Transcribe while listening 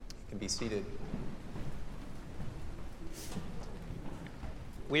can be seated.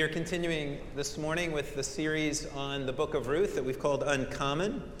 We are continuing this morning with the series on the book of Ruth that we've called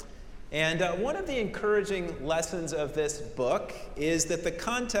Uncommon. And one of the encouraging lessons of this book is that the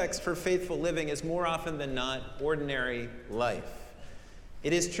context for faithful living is more often than not ordinary life.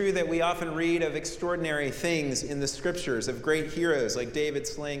 It is true that we often read of extraordinary things in the scriptures, of great heroes like David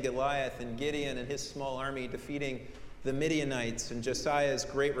slaying Goliath and Gideon and his small army defeating the Midianites and Josiah's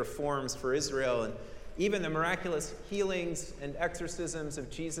great reforms for Israel and even the miraculous healings and exorcisms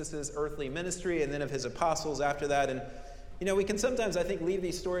of Jesus' earthly ministry and then of his apostles after that. And, we can sometimes, I think, leave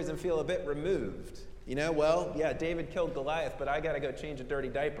these stories and feel a bit removed. David killed Goliath, but I got to go change a dirty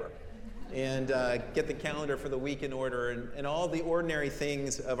diaper and get the calendar for the week in order and all the ordinary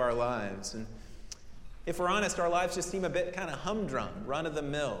things of our lives. And if we're honest, our lives just seem a bit kind of humdrum,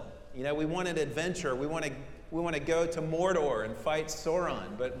 run-of-the-mill. We want an adventure. We want to go to Mordor and fight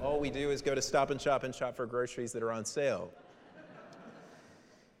Sauron, but all we do is go to Stop and Shop for groceries that are on sale.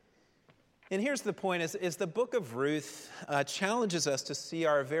 And here's the point, is the book of Ruth challenges us to see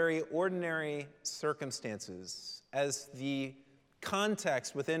our very ordinary circumstances as the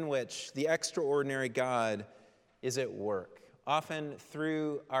context within which the extraordinary God is at work, often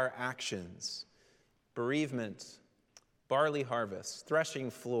through our actions, bereavement, barley harvest,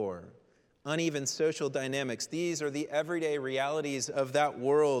 threshing floor, uneven social dynamics. These are the everyday realities of that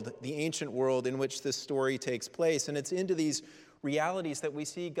world, the ancient world in which this story takes place. And it's into these realities that we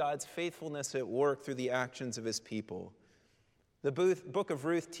see God's faithfulness at work through the actions of his people. The book of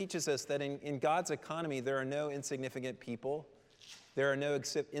Ruth teaches us that in God's economy, there are no insignificant people, there are no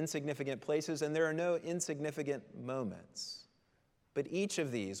insignificant places, and there are no insignificant moments. But each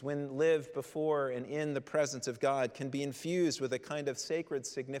of these, when lived before and in the presence of God, can be infused with a kind of sacred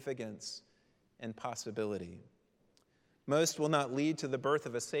significance and possibility. Most will not lead to the birth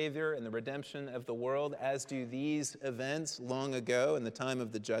of a Savior and the redemption of the world, as do these events long ago in the time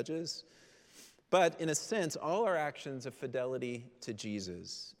of the judges. But in a sense, all our actions of fidelity to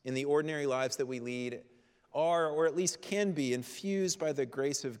Jesus in the ordinary lives that we lead are, or at least can be, infused by the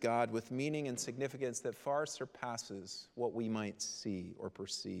grace of God with meaning and significance that far surpasses what we might see or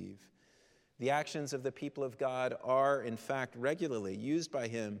perceive. The actions of the people of God are, in fact, regularly used by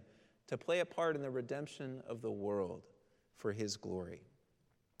him to play a part in the redemption of the world for his glory.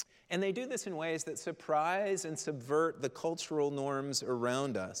 And they do this in ways that surprise and subvert the cultural norms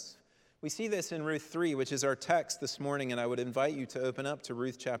around us. We see this in Ruth 3, which is our text this morning, and I would invite you to open up to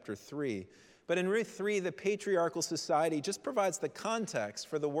Ruth chapter 3. But in Ruth 3, the patriarchal society just provides the context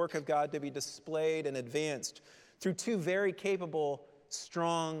for the work of God to be displayed and advanced through two very capable,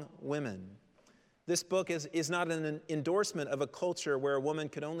 strong women. This book is not an endorsement of a culture where a woman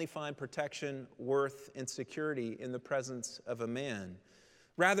could only find protection, worth, and security in the presence of a man.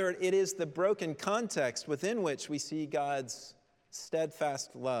 Rather, it is the broken context within which we see God's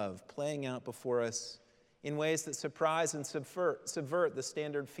steadfast love playing out before us in ways that surprise and subvert the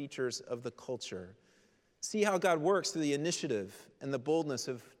standard features of the culture. See how God works through the initiative and the boldness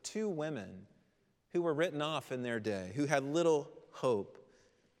of two women who were written off in their day, who had little hope.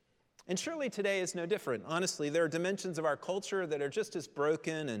 And surely today is no different. Honestly, there are dimensions of our culture that are just as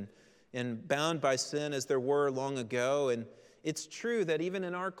broken and bound by sin as there were long ago. And it's true that even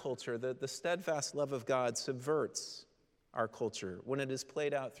in our culture, the steadfast love of God subverts our culture when it is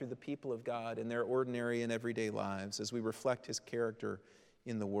played out through the people of God in their ordinary and everyday lives as we reflect his character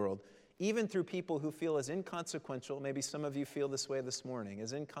in the world. Even through people who feel as inconsequential, maybe some of you feel this way this morning,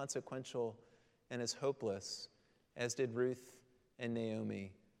 as inconsequential and as hopeless as did Ruth and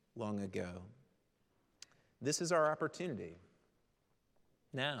Naomi long ago. This is our opportunity.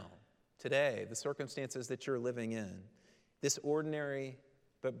 Now, today, the circumstances that you're living in, this ordinary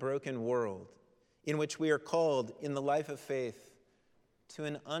but broken world, in which we are called in the life of faith to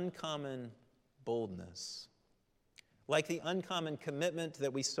an uncommon boldness. Like the uncommon commitment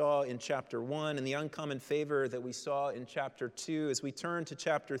that we saw in chapter 1 and the uncommon favor that we saw in chapter 2, as we turn to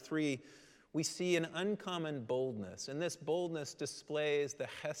chapter 3, we see an uncommon boldness. And this boldness displays the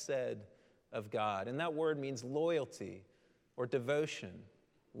chesed of God. And that word means loyalty or devotion,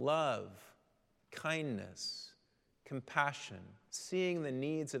 love, kindness, compassion, seeing the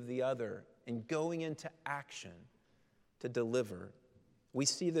needs of the other and going into action to deliver. We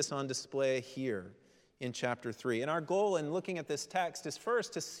see this on display here in chapter 3. And our goal in looking at this text is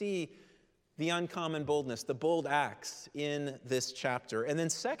first to see the uncommon boldness, the bold acts in this chapter. And then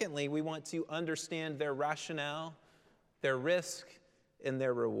secondly, we want to understand their rationale, their risk, and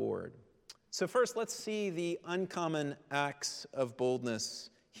their reward. So first, let's see the uncommon acts of boldness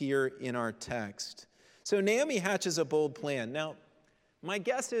here in our text. So Naomi hatches a bold plan. Now, My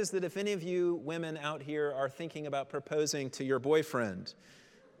guess is that if any of you women out here are thinking about proposing to your boyfriend,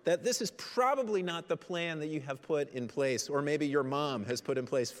 that this is probably not the plan that you have put in place, or maybe your mom has put in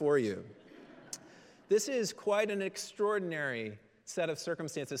place for you. This is quite an extraordinary set of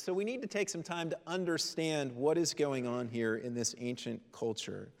circumstances, so we need to take some time to understand what is going on here in this ancient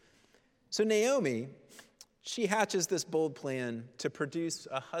culture. So Naomi, she hatches this bold plan to produce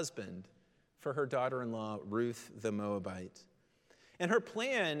a husband for her daughter-in-law, Ruth the Moabite. And her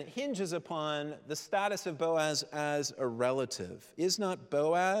plan hinges upon the status of Boaz as a relative. Is not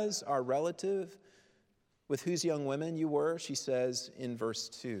Boaz our relative with whose young women you were? She says in verse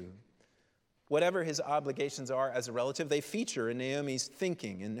 2. Whatever his obligations are as a relative, they feature in Naomi's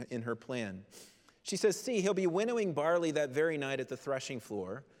thinking, in her plan. She says, see, he'll be winnowing barley that very night at the threshing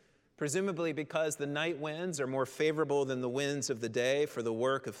floor, presumably because the night winds are more favorable than the winds of the day for the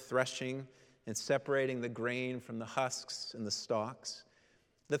work of threshing and separating the grain from the husks and the stalks.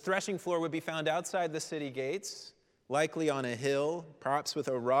 The threshing floor would be found outside the city gates, likely on a hill, perhaps with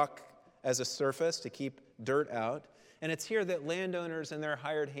a rock as a surface to keep dirt out. And it's here that landowners and their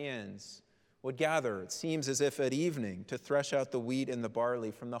hired hands would gather, it seems as if at evening, to thresh out the wheat and the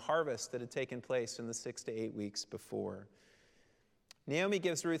barley from the harvest that had taken place in the 6 to 8 weeks before. Naomi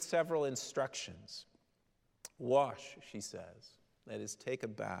gives Ruth several instructions. Wash, she says, that is, take a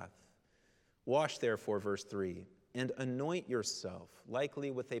bath. Wash, therefore, verse 3, and anoint yourself,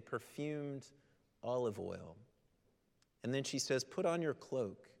 likely with a perfumed olive oil. And then she says, put on your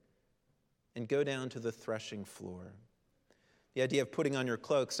cloak and go down to the threshing floor. The idea of putting on your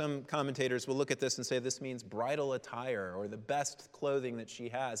cloak, some commentators will look at this and say this means bridal attire or the best clothing that she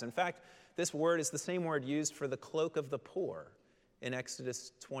has. In fact, this word is the same word used for the cloak of the poor in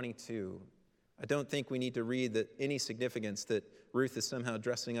Exodus 22. I don't think we need to read that any significance that Ruth is somehow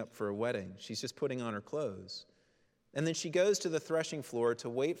dressing up for a wedding. She's just putting on her clothes. And then she goes to the threshing floor to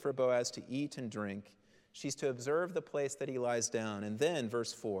wait for Boaz to eat and drink. She's to observe the place that he lies down. And then,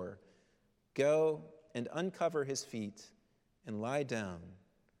 verse 4, go and uncover his feet and lie down,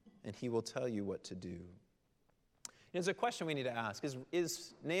 and he will tell you what to do. There's a question we need to ask.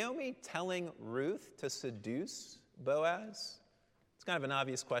 Is Naomi telling Ruth to seduce Boaz? It's kind of an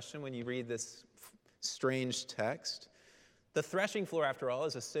obvious question when you read this strange text. The threshing floor, after all,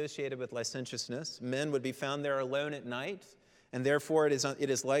 is associated with licentiousness. Men would be found there alone at night, and therefore it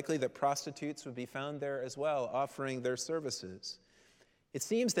is likely that prostitutes would be found there as well, offering their services. It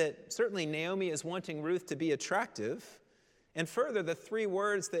seems that certainly Naomi is wanting Ruth to be attractive, and further, the three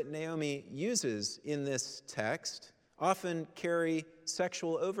words that Naomi uses in this text often carry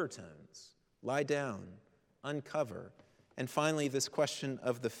sexual overtones. Lie down, uncover. And finally, this question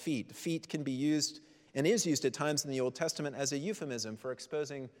of the feet. Feet can be used and is used at times in the Old Testament as a euphemism for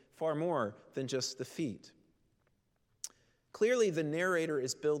exposing far more than just the feet. Clearly, the narrator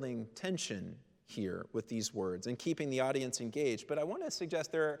is building tension here with these words and keeping the audience engaged. But I want to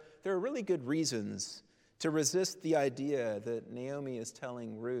suggest there are really good reasons to resist the idea that Naomi is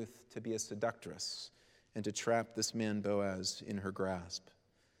telling Ruth to be a seductress and to trap this man Boaz in her grasp.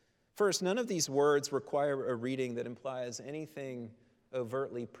 First, none of these words require a reading that implies anything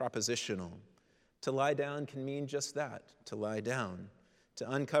overtly propositional. To lie down can mean just that, to lie down. To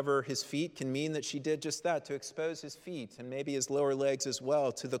uncover his feet can mean that she did just that, to expose his feet and maybe his lower legs as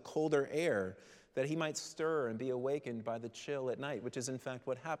well to the colder air, that he might stir and be awakened by the chill at night, which is in fact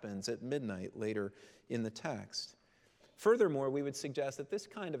what happens at midnight later in the text. Furthermore, we would suggest that this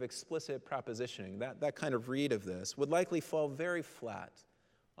kind of explicit propositioning, that kind of read of this, would likely fall very flat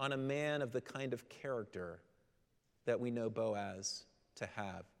on a man of the kind of character that we know Boaz to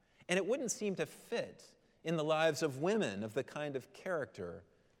have. And it wouldn't seem to fit in the lives of women of the kind of character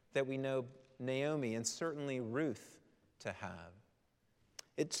that we know Naomi and certainly Ruth to have.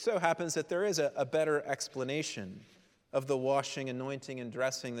 It so happens that there is a better explanation of the washing, anointing, and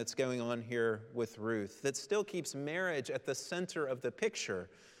dressing that's going on here with Ruth that still keeps marriage at the center of the picture,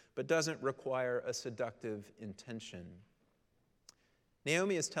 but doesn't require a seductive intention.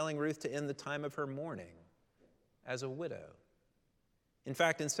 Naomi is telling Ruth to end the time of her mourning as a widow. In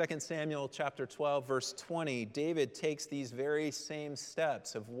fact, in 2 Samuel chapter 12, verse 20, David takes these very same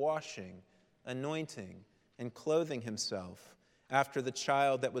steps of washing, anointing, and clothing himself after the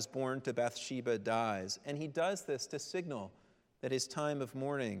child that was born to Bathsheba dies. And he does this to signal that his time of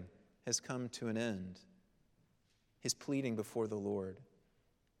mourning has come to an end, his pleading before the Lord.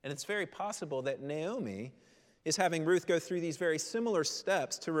 And it's very possible that Naomi is having Ruth go through these very similar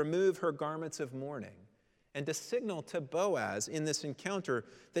steps to remove her garments of mourning and to signal to Boaz in this encounter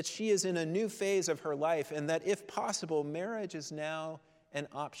that she is in a new phase of her life and that, if possible, marriage is now an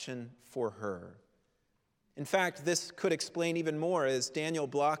option for her. In fact, this could explain even more, as Daniel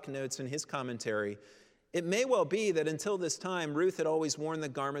Block notes in his commentary. It may well be that until this time, Ruth had always worn the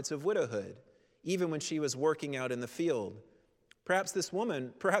garments of widowhood, even when she was working out in the field. Perhaps this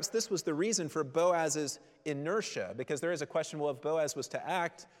was the reason for Boaz's inertia, because there is a question, well, if Boaz was to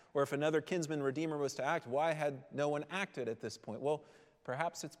act, or if another kinsman redeemer was to act, why had no one acted at this point? Well,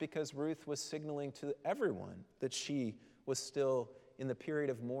 perhaps it's because Ruth was signaling to everyone that she was still in the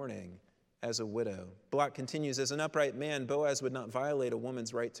period of mourning as a widow. Block continues, as an upright man, Boaz would not violate a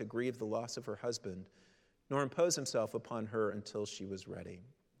woman's right to grieve the loss of her husband, nor impose himself upon her until she was ready.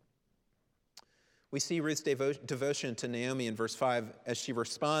 We see Ruth's devotion to Naomi in verse 5 as she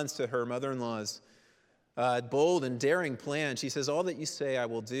responds to her mother-in-law's bold and daring plan. She says, all that you say I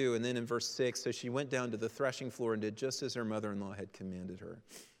will do. And then in verse 6, so she went down to the threshing floor and did just as her mother-in-law had commanded her.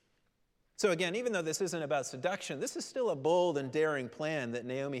 So again, even though this isn't about seduction, this is still a bold and daring plan that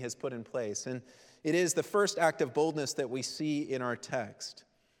Naomi has put in place. And it is the first act of boldness that we see in our text.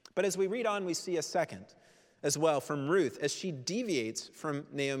 But as we read on, we see a second as well from Ruth as she deviates from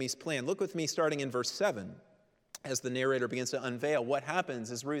Naomi's plan. Look with me starting in verse 7 as the narrator begins to unveil what happens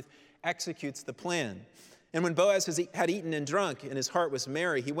as Ruth executes the plan. And when Boaz had eaten and drunk and his heart was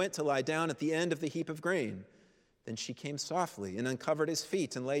merry, he went to lie down at the end of the heap of grain. Then she came softly and uncovered his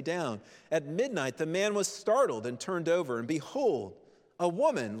feet and lay down. At midnight, the man was startled and turned over, and behold, a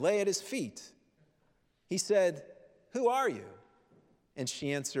woman lay at his feet. He said, who are you? And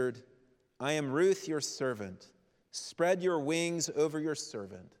she answered, I am Ruth, your servant. Spread your wings over your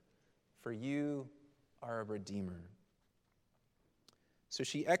servant, for you are a redeemer. So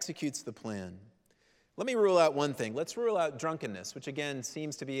she executes the plan. Let me rule out one thing. Let's rule out drunkenness, which again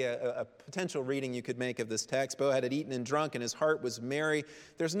seems to be a potential reading you could make of this text. Boaz had eaten and drunk, and his heart was merry.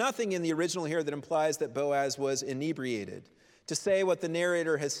 There's nothing in the original here that implies that Boaz was inebriated. To say what the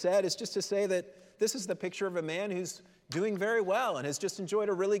narrator has said is just to say that this is the picture of a man who's doing very well and has just enjoyed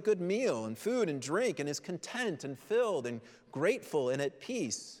a really good meal and food and drink and is content and filled and grateful and at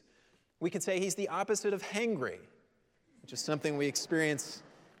peace. We could say he's the opposite of hangry, which is something we experience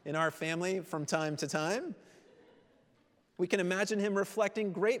in our family from time to time. We can imagine him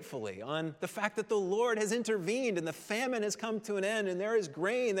reflecting gratefully on the fact that the Lord has intervened and the famine has come to an end and there is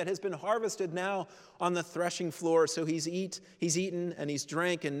grain that has been harvested now on the threshing floor. So he's eaten and he's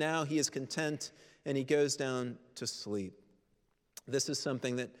drank, and now he is content and he goes down to sleep. This is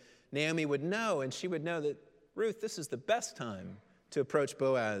something that Naomi would know, and she would know that, Ruth, this is the best time to approach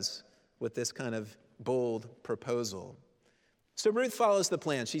Boaz with this kind of bold proposal. So Ruth follows the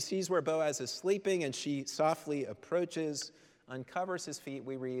plan. She sees where Boaz is sleeping, and she softly approaches, uncovers his feet,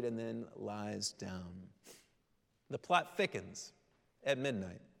 we read, and then lies down. The plot thickens at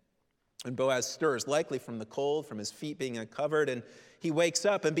midnight. And Boaz stirs, likely from the cold, from his feet being uncovered, and he wakes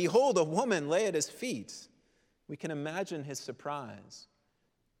up, and behold, a woman lay at his feet. We can imagine his surprise.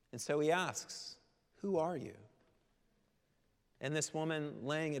 And so he asks, who are you? And this woman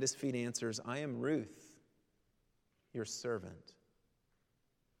laying at his feet answers, I am Ruth, your servant.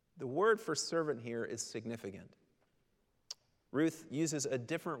 The word for servant here is significant. Ruth uses a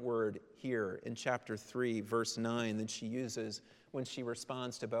different word here in chapter 3, verse 9, than she uses when she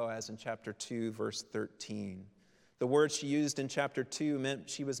responds to Boaz in chapter 2, verse 13. The word she used in chapter 2 meant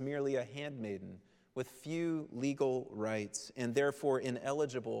she was merely a handmaiden with few legal rights and therefore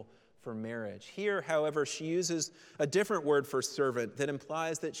ineligible for marriage. Here, however, she uses a different word for servant that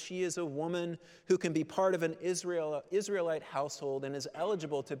implies that she is a woman who can be part of an Israelite household and is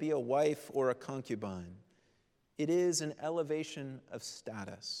eligible to be a wife or a concubine. It is an elevation of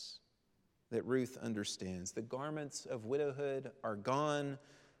status that Ruth understands. The garments of widowhood are gone.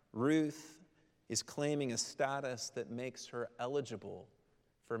 Ruth is claiming a status that makes her eligible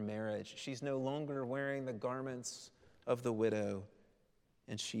for marriage. She's no longer wearing the garments of the widow,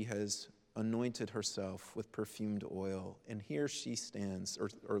 and she has anointed herself with perfumed oil. And here she stands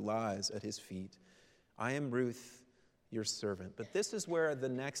or lies at his feet. I am Ruth, your servant. But this is where the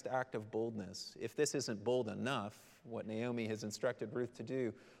next act of boldness, if this isn't bold enough, what Naomi has instructed Ruth to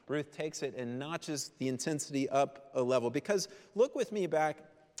do, Ruth takes it and notches the intensity up a level. Because look with me back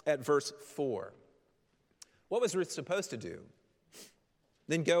at verse 4. What was Ruth supposed to do?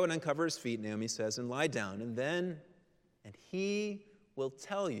 Then go and uncover his feet, Naomi says, and lie down. And he will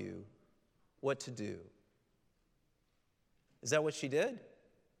tell you what to do. Is that what she did?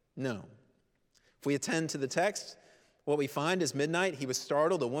 No. If we attend to the text, what we find is midnight. He was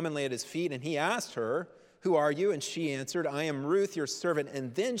startled. A woman lay at his feet, and he asked her, who are you? And she answered, I am Ruth, your servant.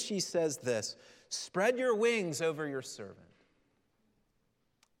 And then she says this, spread your wings over your servant.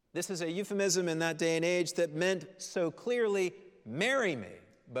 This is a euphemism in that day and age that meant so clearly, marry me,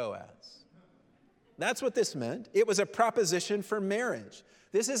 Boaz. That's what this meant. It was a proposition for marriage.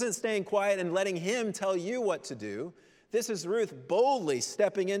 This isn't staying quiet and letting him tell you what to do. This is Ruth boldly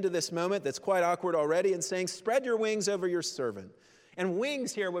stepping into this moment that's quite awkward already and saying, spread your wings over your servant. And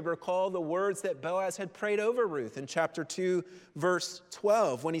wings here would recall the words that Boaz had prayed over Ruth in chapter 2, verse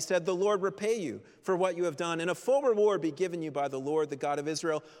 12, when he said, the Lord repay you for what you have done, and a full reward be given you by the Lord, the God of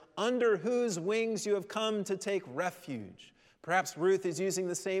Israel, under whose wings you have come to take refuge. Perhaps Ruth is using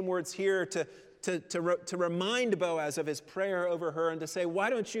the same words here to remind Boaz of his prayer over her and to say, why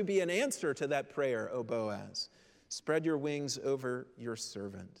don't you be an answer to that prayer, O Boaz? Spread your wings over your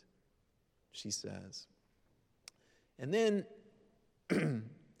servant, she says. And then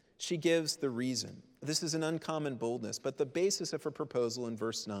she gives the reason. This is an uncommon boldness, but the basis of her proposal in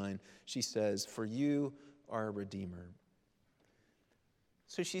verse 9, she says, for you are a redeemer.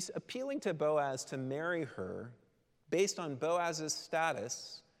 So she's appealing to Boaz to marry her based on Boaz's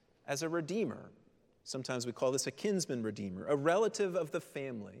status as a redeemer. Sometimes we call this a kinsman redeemer, a relative of the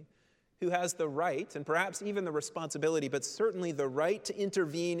family who has the right, and perhaps even the responsibility, but certainly the right to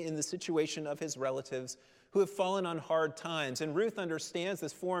intervene in the situation of his relatives who have fallen on hard times. And Ruth understands,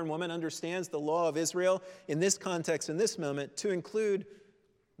 this foreign woman understands the law of Israel in this context, in this moment, to include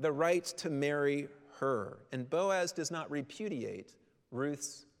the right to marry her. And Boaz does not repudiate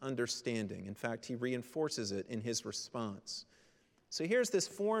Ruth's understanding. In fact, he reinforces it in his response. So here's this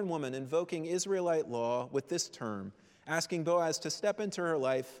foreign woman invoking Israelite law with this term, asking Boaz to step into her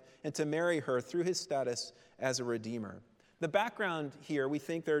life and to marry her through his status as a redeemer. The background here, we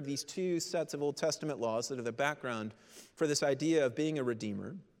think there are these two sets of Old Testament laws that are the background for this idea of being a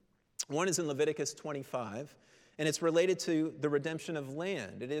redeemer. One is in Leviticus 25, and it's related to the redemption of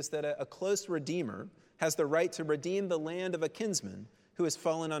land. It is that a close redeemer has the right to redeem the land of a kinsman who has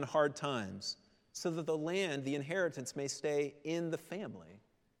fallen on hard times, so that the land, the inheritance, may stay in the family,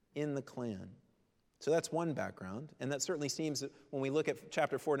 in the clan. So that's one background, and that certainly seems, when we look at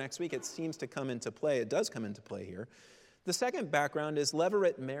chapter 4 next week, it seems to come into play. It does come into play here. The second background is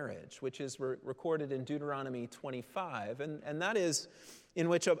levirate marriage, which is recorded in Deuteronomy 25, and that is in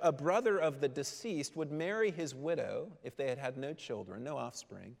which a brother of the deceased would marry his widow, if they had had no children, no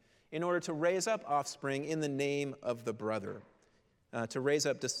offspring, in order to raise up offspring in the name of the brother, to raise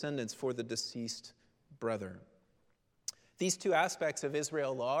up descendants for the deceased brother. These two aspects of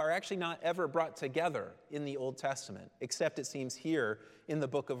Israel law are actually not ever brought together in the Old Testament, except it seems here in the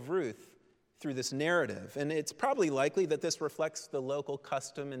book of Ruth through this narrative. And it's probably likely that this reflects the local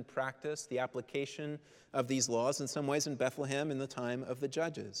custom and practice, the application of these laws in some ways in Bethlehem in the time of the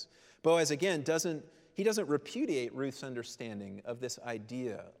judges. Boaz, again, doesn't repudiate Ruth's understanding of this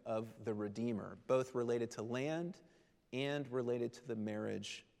idea of the Redeemer, both related to land and related to the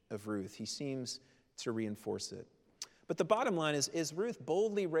marriage of Ruth. He seems to reinforce it. But the bottom line is Ruth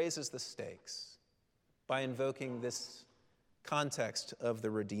boldly raises the stakes by invoking this context of the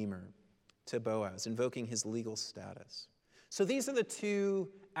Redeemer to Boaz, invoking his legal status. So these are the two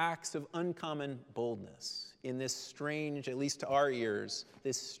acts of uncommon boldness in this strange, at least to our ears,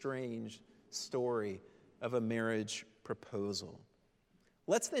 this strange story of a marriage proposal.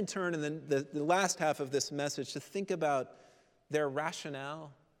 Let's then turn in the last half of this message to think about their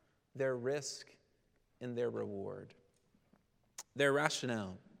rationale, their risk, and their reward. Their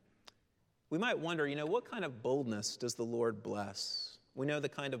rationale. We might wonder, what kind of boldness does the Lord bless? We know the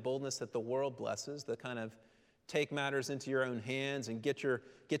kind of boldness that the world blesses, the kind of take matters into your own hands and get your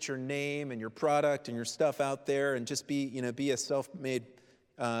name and your product and your stuff out there and just be a self-made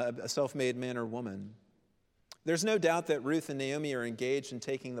man or woman. There's no doubt that Ruth and Naomi are engaged in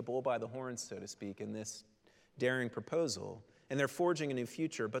taking the bull by the horns, so to speak, in this daring proposal, and they're forging a new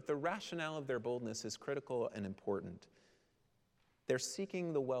future, but the rationale of their boldness is critical and important. They're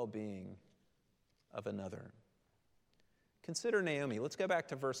seeking the well-being of another. Consider Naomi. Let's go back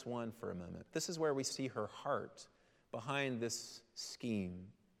to verse 1 for a moment. This is where we see her heart behind this scheme.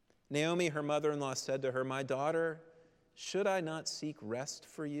 Naomi, her mother-in-law, said to her, "My daughter, should I not seek rest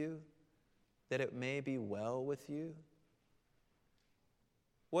for you, that it may be well with you?"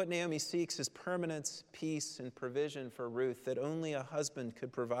 What Naomi seeks is permanence, peace, and provision for Ruth that only a husband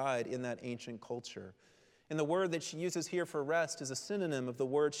could provide in that ancient culture. And the word that she uses here for rest is a synonym of the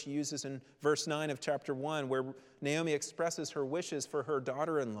word she uses in verse 9 of chapter 1, where Naomi expresses her wishes for her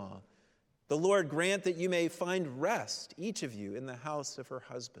daughter-in-law. "The Lord grant that you may find rest, each of you, in the house of her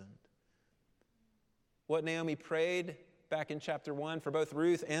husband." What Naomi prayed back in chapter 1 for both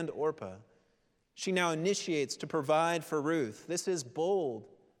Ruth and Orpah, she now initiates to provide for Ruth. This is bold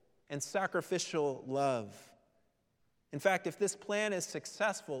and sacrificial love. In fact, if this plan is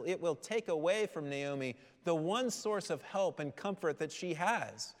successful, it will take away from Naomi the one source of help and comfort that she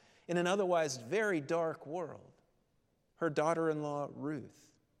has in an otherwise very dark world, her daughter-in-law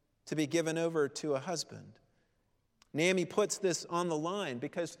Ruth, to be given over to a husband. Naomi puts this on the line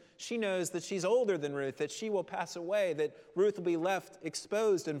because she knows that she's older than Ruth, that she will pass away, that Ruth will be left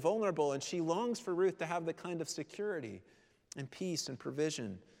exposed and vulnerable, and she longs for Ruth to have the kind of security and peace and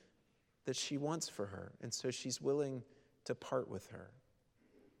provision that she wants for her, and so she's willing to part with her.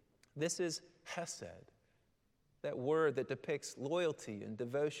 This is hesed, that word that depicts loyalty and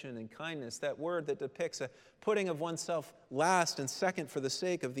devotion and kindness, that word that depicts a putting of oneself last and second for the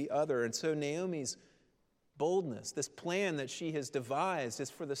sake of the other. And so Naomi's boldness, this plan that she has devised, is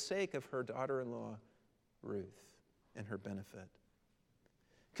for the sake of her daughter-in-law, Ruth, and her benefit.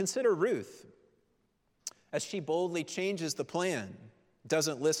 Consider Ruth as she boldly changes the plan,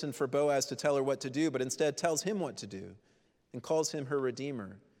 doesn't listen for Boaz to tell her what to do, but instead tells him what to do and calls him her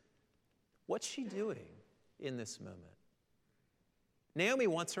redeemer. What's she doing in this moment? Naomi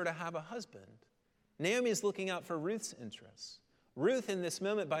wants her to have a husband. Naomi is looking out for Ruth's interests. Ruth, in this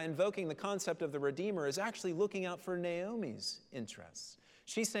moment, by invoking the concept of the Redeemer, is actually looking out for Naomi's interests.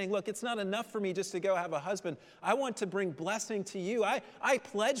 She's saying, look, it's not enough for me just to go have a husband. I want to bring blessing to you. I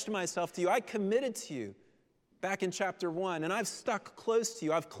pledged myself to you. I committed to you back in chapter 1, and I've stuck close to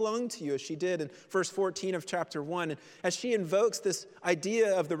you. I've clung to you, as she did in verse 14 of chapter 1. And as she invokes this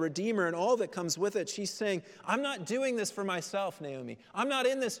idea of the Redeemer and all that comes with it, she's saying, I'm not doing this for myself, Naomi. I'm not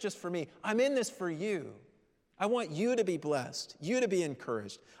in this just for me. I'm in this for you. I want you to be blessed, you to be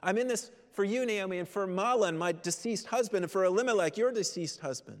encouraged. I'm in this for you, Naomi, and for Mahlon, my deceased husband, and for Elimelech, your deceased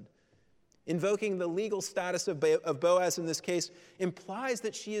husband. Invoking the legal status of Boaz in this case implies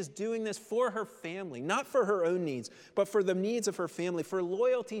that she is doing this for her family, not for her own needs, but for the needs of her family, for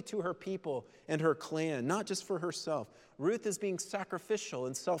loyalty to her people and her clan, not just for herself. Ruth is being sacrificial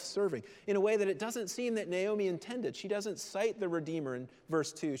and self-serving in a way that it doesn't seem that Naomi intended. She doesn't cite the Redeemer in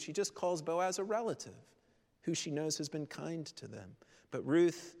verse 2. She just calls Boaz a relative who she knows has been kind to them. But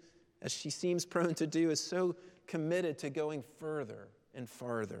Ruth, as she seems prone to do, is so committed to going further and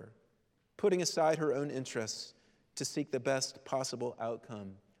farther, putting aside her own interests to seek the best possible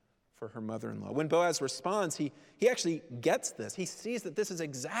outcome for her mother-in-law. When Boaz responds, he actually gets this. He sees that this is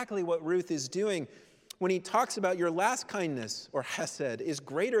exactly what Ruth is doing when he talks about your last kindness, or hesed, is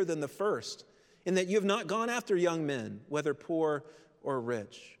greater than the first, in that you have not gone after young men, whether poor or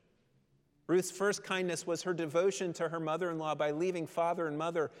rich. Ruth's first kindness was her devotion to her mother-in-law by leaving father and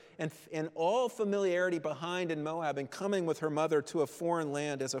mother and all familiarity behind in Moab and coming with her mother to a foreign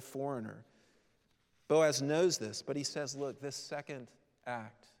land as a foreigner. Boaz knows this, but he says, look, this second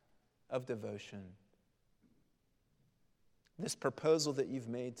act of devotion, this proposal that you've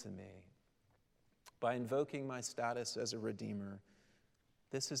made to me, by invoking my status as a redeemer,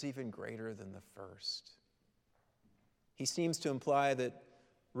 this is even greater than the first. He seems to imply that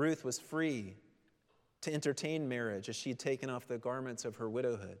Ruth was free to entertain marriage as she had taken off the garments of her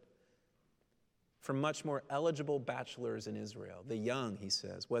widowhood from much more eligible bachelors in Israel. The young, he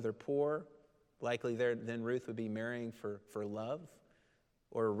says, whether poor, likely then Ruth would be marrying for love,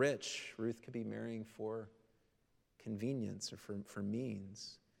 or rich, Ruth could be marrying for convenience or for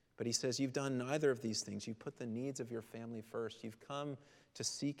means. But he says, you've done neither of these things. You put the needs of your family first. You've come to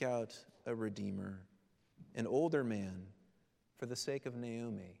seek out a redeemer, an older man, for the sake of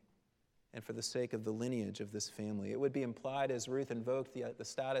Naomi and for the sake of the lineage of this family. It would be implied, as Ruth invoked the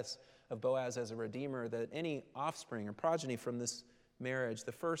status of Boaz as a redeemer, that any offspring or progeny from this marriage,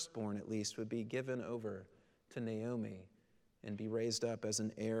 the firstborn at least, would be given over to Naomi and be raised up as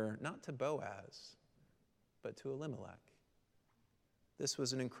an heir, not to Boaz, but to Elimelech. This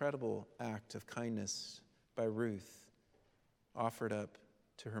was an incredible act of kindness by Ruth, offered up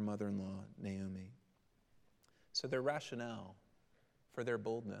to her mother-in-law, Naomi. So their rationale for their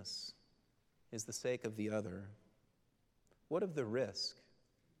boldness is the sake of the other. What of the risk?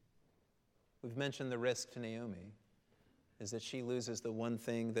 We've mentioned the risk to Naomi is that she loses the one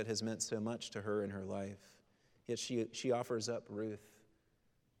thing that has meant so much to her in her life. Yet she offers up Ruth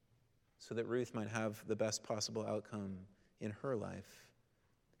so that Ruth might have the best possible outcome in her life.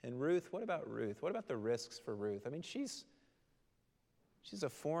 And Ruth, what about Ruth? What about the risks for Ruth? I mean, she's a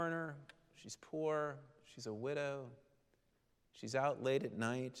foreigner, she's poor, she's a widow. She's out late at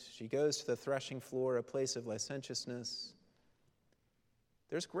night. She goes to the threshing floor, a place of licentiousness.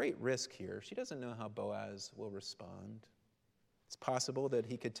 There's great risk here. She doesn't know how Boaz will respond. It's possible that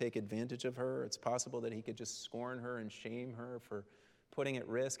he could take advantage of her. It's possible that he could just scorn her and shame her for putting at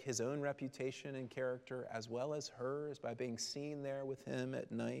risk his own reputation and character as well as hers by being seen there with him at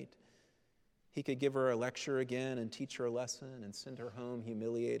night. He could give her a lecture again and teach her a lesson and send her home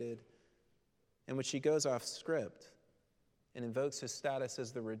humiliated. And when she goes off script, and invokes his status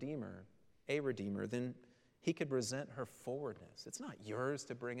as the Redeemer, a Redeemer, then he could resent her forwardness. It's not yours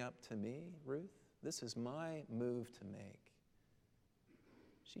to bring up to me, Ruth. This is my move to make.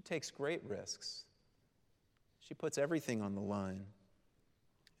 She takes great risks. She puts everything on the line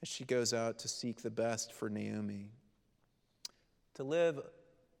as she goes out to seek the best for Naomi. To live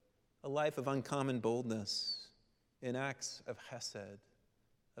a life of uncommon boldness in acts of chesed,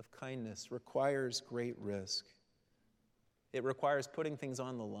 of kindness, requires great risk. It requires putting things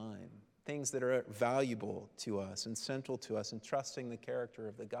on the line, things that are valuable to us and central to us, and trusting the character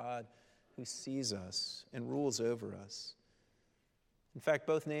of the God who sees us and rules over us. In fact,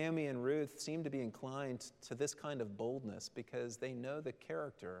 both Naomi and Ruth seem to be inclined to this kind of boldness because they know the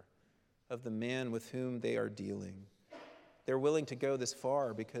character of the man with whom they are dealing. They're willing to go this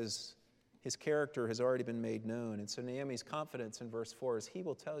far because his character has already been made known. And so Naomi's confidence in verse 4 is he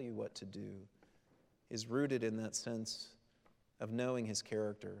will tell you what to do, is rooted in that sense of knowing his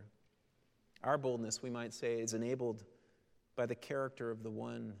character. Our boldness, we might say, is enabled by the character of the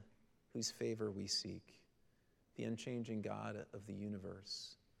one whose favor we seek, the unchanging God of the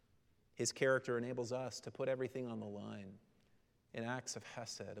universe. His character enables us to put everything on the line in acts of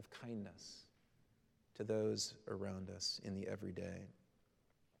chesed, of kindness to those around us in the everyday.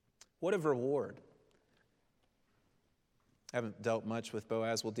 What a reward. I haven't dealt much with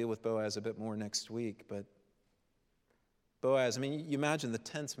Boaz. We'll deal with Boaz a bit more next week, but Boaz, you imagine the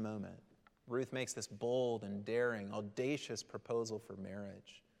tense moment. Ruth makes this bold and daring, audacious proposal for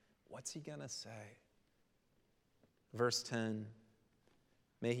marriage. What's he going to say? Verse 10,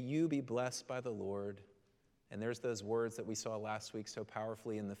 may you be blessed by the Lord. And there's those words that we saw last week so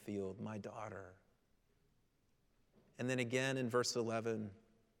powerfully in the field, my daughter. And then again in verse 11,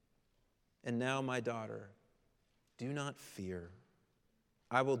 and now, my daughter, do not fear.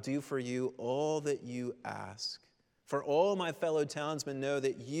 I will do for you all that you ask. For all my fellow townsmen know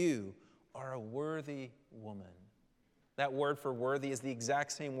that you are a worthy woman. That word for worthy is the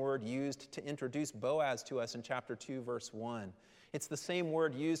exact same word used to introduce Boaz to us in chapter 2, verse 1. It's the same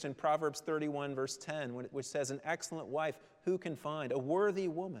word used in Proverbs 31, verse 10, which says, an excellent wife, who can find? A worthy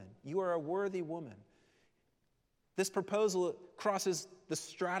woman. You are a worthy woman. This proposal crosses the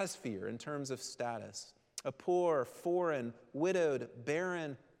stratosphere in terms of status. A poor, foreign, widowed,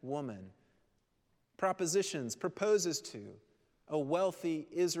 barren woman proposes to a wealthy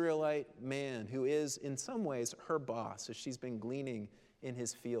Israelite man who is, in some ways, her boss as she's been gleaning in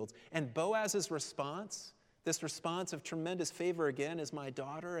his fields. And Boaz's response, this response of tremendous favor again, is my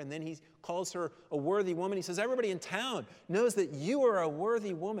daughter. And then he calls her a worthy woman. He says, everybody in town knows that you are a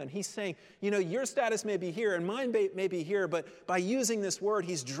worthy woman. He's saying, your status may be here and mine may be here, but by using this word,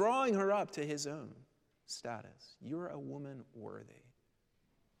 he's drawing her up to his own status. You're a woman worthy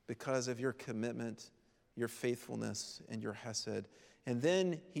because of your commitment, your faithfulness, and your hesed. And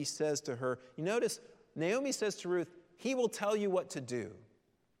then he says to her, you notice, Naomi says to Ruth, he will tell you what to do.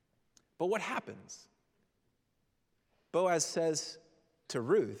 But what happens? Boaz says to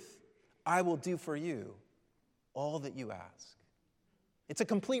Ruth, I will do for you all that you ask. It's a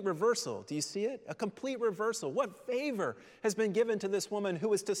complete reversal. Do you see it? A complete reversal. What favor has been given to this woman who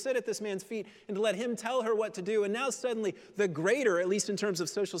was to sit at this man's feet and to let him tell her what to do? And now suddenly the greater, at least in terms of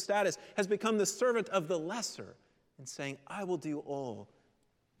social status, has become the servant of the lesser and saying, I will do all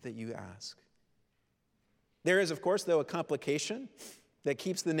that you ask. There is, of course, though, a complication that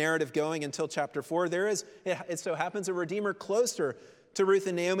keeps the narrative going until chapter 4. There is, it so happens, a redeemer closer to Ruth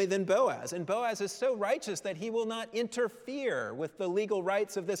and Naomi than Boaz. And Boaz is so righteous that he will not interfere with the legal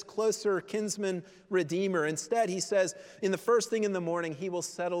rights of this closer kinsman redeemer. Instead, he says, in the first thing in the morning, he will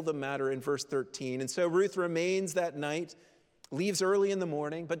settle the matter in verse 13. And so Ruth remains that night, leaves early in the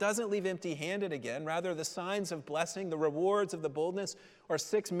morning, but doesn't leave empty-handed again. Rather, the signs of blessing, the rewards of the boldness, are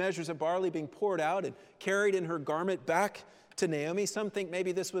 6 measures of barley being poured out and carried in her garment back to Naomi. Some think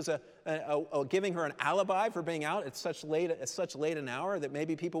maybe this was a giving her an alibi for being out at such late an hour, that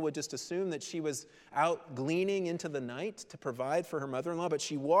maybe people would just assume that she was out gleaning into the night to provide for her mother-in-law. But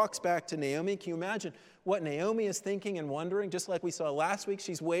she walks back to Naomi. Can you imagine what Naomi is thinking and wondering? Just like we saw last week,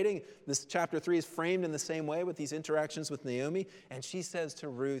 she's waiting. This chapter 3 is framed in the same way with these interactions with Naomi. And she says to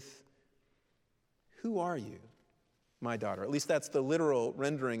Ruth, who are you, my daughter? At least that's the literal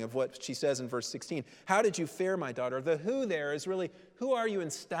rendering of what she says in verse 16. How did you fare, my daughter? The who there is really, who are you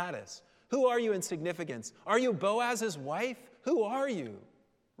in status? Who are you in significance? Are you Boaz's wife? Who are you,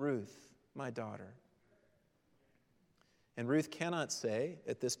 Ruth, my daughter? And Ruth cannot say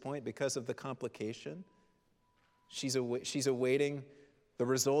at this point because of the complication. She's awaiting the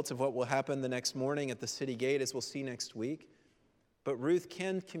results of what will happen the next morning at the city gate, as we'll see next week. But Ruth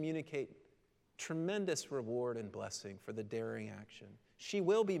can communicate Tremendous reward and blessing for the daring action. She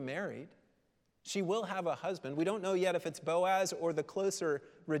will be married. She will have a husband. We don't know yet if it's Boaz or the closer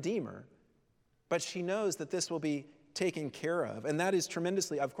Redeemer, but she knows that this will be taken care of. And that is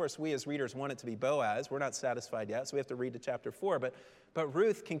tremendously, of course, we as readers want it to be Boaz. We're not satisfied yet, so we have to read to chapter 4. But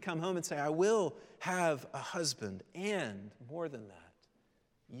Ruth can come home and say, I will have a husband. And more than that,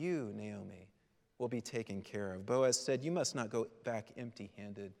 you, Naomi, will be taken care of. Boaz said, you must not go back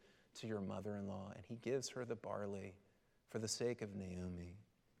empty-handed to your mother-in-law. And he gives her the barley for the sake of Naomi.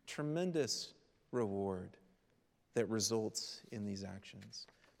 Tremendous reward that results in these actions.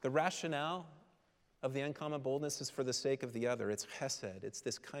 The rationale of the uncommon boldness is for the sake of the other. It's chesed. It's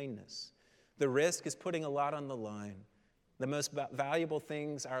this kindness. The risk is putting a lot on the line. The most valuable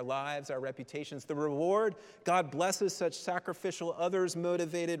things, our lives, our reputations. The reward, God blesses such sacrificial,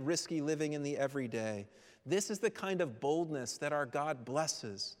 others-motivated, risky living in the everyday. This is the kind of boldness that our God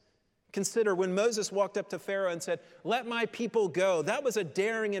blesses. Consider when Moses walked up to Pharaoh and said, let my people go. That was a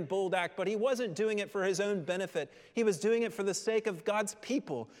daring and bold act, but he wasn't doing it for his own benefit. He was doing it for the sake of God's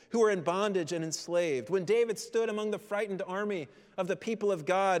people who were in bondage and enslaved. When David stood among the frightened army of the people of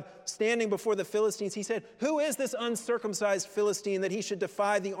God, standing before the Philistines, he said, who is this uncircumcised Philistine that he should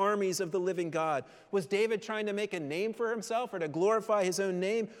defy the armies of the living God? Was David trying to make a name for himself or to glorify his own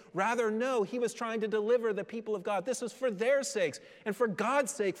name? Rather, no, he was trying to deliver the people of God. This was for their sakes and for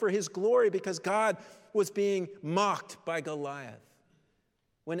God's sake, for his glory, because God was being mocked by Goliath.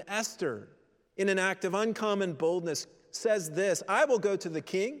 When Esther, in an act of uncommon boldness, says this, I will go to the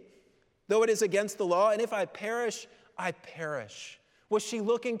king, though it is against the law, and if I perish, I perish. Was she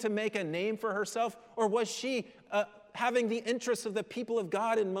looking to make a name for herself, or was she having the interests of the people of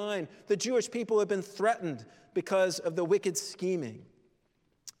God in mind? The Jewish people have been threatened because of the wicked scheming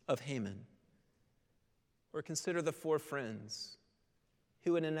of Haman. Or consider the 4 friends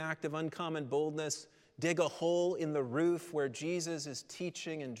who, in an act of uncommon boldness, dig a hole in the roof where Jesus is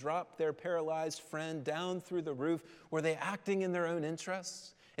teaching and drop their paralyzed friend down through the roof. Were they acting in their own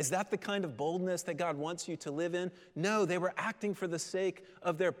interests? Is that the kind of boldness that God wants you to live in? No, they were acting for the sake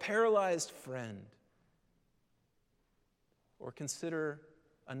of their paralyzed friend. Or consider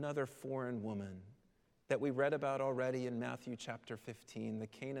another foreign woman that we read about already in Matthew chapter 15, the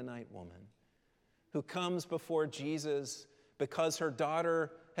Canaanite woman, who comes before Jesus because her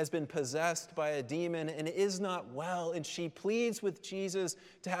daughter has been possessed by a demon and is not well, and she pleads with Jesus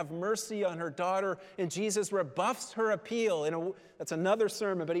to have mercy on her daughter, and Jesus rebuffs her appeal. That's another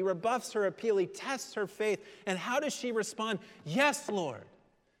sermon, but he rebuffs her appeal. He tests her faith. And how does she respond? Yes, Lord.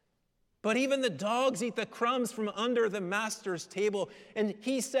 But even the dogs eat the crumbs from under the master's table. And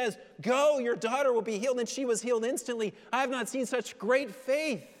he says, go, your daughter will be healed. And she was healed instantly. I have not seen such great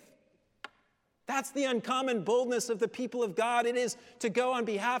faith. That's the uncommon boldness of the people of God. It is to go on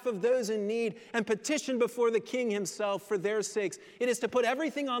behalf of those in need and petition before the king himself for their sakes. It is to put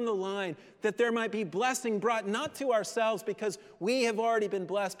everything on the line that there might be blessing brought not to ourselves because we have already been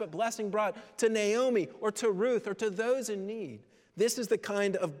blessed, but blessing brought to Naomi or to Ruth or to those in need. This is the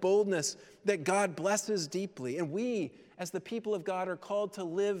kind of boldness that God blesses deeply. And we, as the people of God, are called to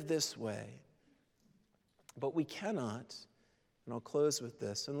live this way. But we cannot, and I'll close with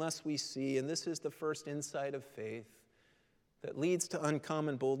this, unless we see, and this is the first insight of faith that leads to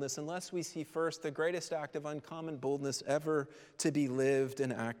uncommon boldness, unless we see first the greatest act of uncommon boldness ever to be lived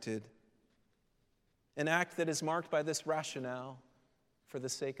and acted. An act that is marked by this rationale for the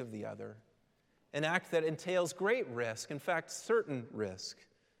sake of the other. An act that entails great risk, in fact, certain risk,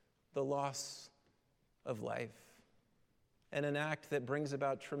 the loss of life. And an act that brings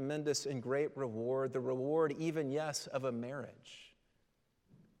about tremendous and great reward, the reward even, yes, of a marriage.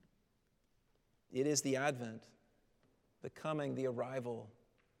 It is the advent, the coming, the arrival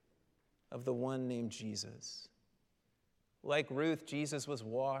of the one named Jesus. Like Ruth, Jesus was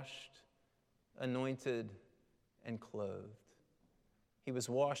washed, anointed, and clothed. He was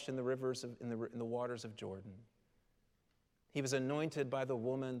washed in the rivers in the waters of Jordan. He was anointed by the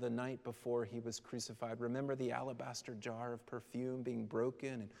woman the night before he was crucified. Remember the alabaster jar of perfume being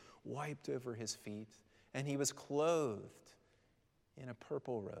broken and wiped over his feet. And he was clothed in a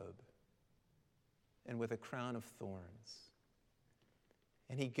purple robe and with a crown of thorns.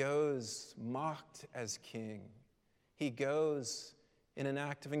 And he goes mocked as king. He goes in an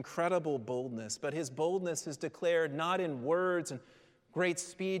act of incredible boldness, but his boldness is declared not in words and great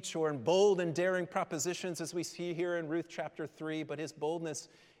speech or in bold and daring propositions as we see here in Ruth chapter 3, but his boldness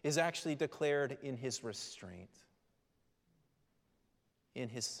is actually declared in his restraint, in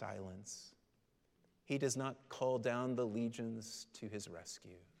his silence. He does not call down the legions to his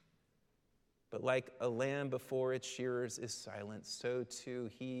rescue, but like a lamb before its shearers is silent, so too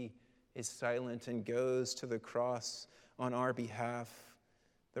he is silent and goes to the cross on our behalf,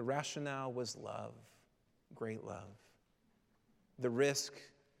 the rationale was love, great love. The risk,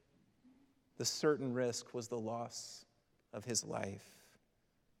 the certain risk, was the loss of his life.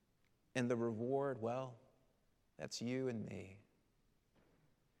 And the reward, well, that's you and me.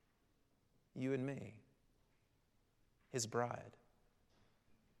 You and me, his bride.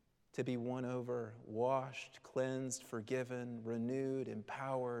 To be won over, washed, cleansed, forgiven, renewed,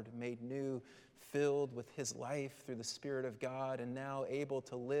 empowered, made new, filled with his life through the Spirit of God, and now able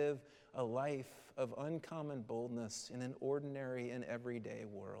to live a life of uncommon boldness in an ordinary and everyday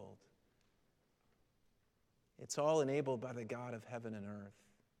world. It's all enabled by the God of heaven and earth,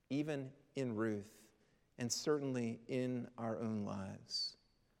 even in Ruth, and certainly in our own lives.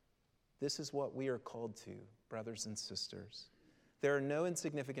 This is what we are called to, brothers and sisters. There are no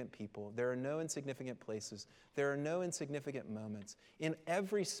insignificant people. There are no insignificant places. There are no insignificant moments. In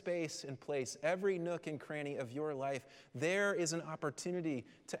every space and place, every nook and cranny of your life, there is an opportunity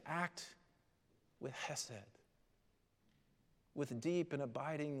to act with hesed, with deep and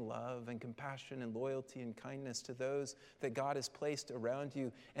abiding love and compassion and loyalty and kindness to those that God has placed around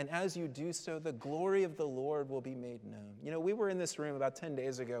you. And as you do so, the glory of the Lord will be made known. You know, we were in this room about 10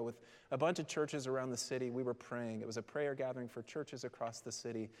 days ago with a bunch of churches around the city. We were praying. It was a prayer gathering for churches across the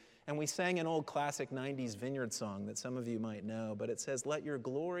city. And we sang an old classic 90s Vineyard song that some of you might know, but it says, "Let your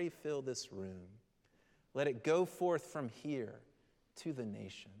glory fill this room. Let it go forth from here to the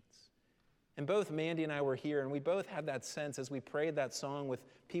nations." And both Mandy and I were here, and we both had that sense as we prayed that song with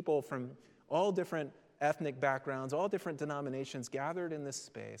people from all different ethnic backgrounds, all different denominations gathered in this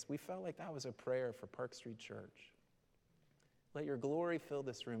space. We felt like that was a prayer for Park Street Church. Let your glory fill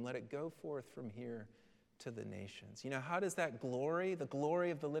this room. Let it go forth from here to the nations. You know, how does that glory, the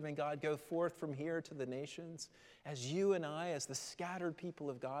glory of the living God, go forth from here to the nations? As you and I, as the scattered people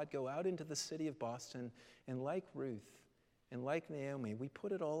of God, go out into the city of Boston, and like Ruth and like Naomi, we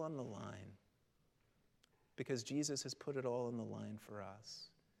put it all on the line. Because Jesus has put it all on the line for us.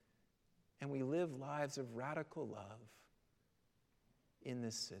 And we live lives of radical love in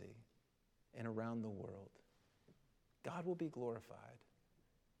this city and around the world. God will be glorified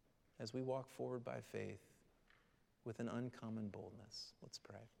as we walk forward by faith with an uncommon boldness. Let's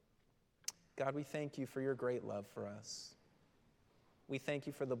pray. God, we thank you for your great love for us. We thank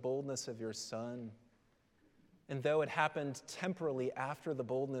you for the boldness of your Son. And though it happened temporally after the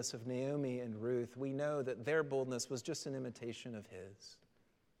boldness of Naomi and Ruth, we know that their boldness was just an imitation of his.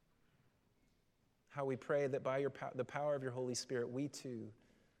 How we pray that by the power of your Holy Spirit, we too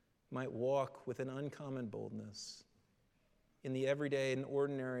might walk with an uncommon boldness in the everyday and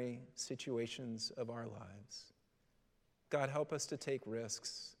ordinary situations of our lives. God, help us to take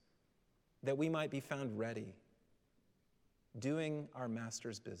risks that we might be found ready, doing our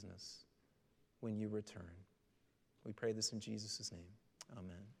Master's business when you return. We pray this in Jesus' name.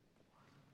 Amen.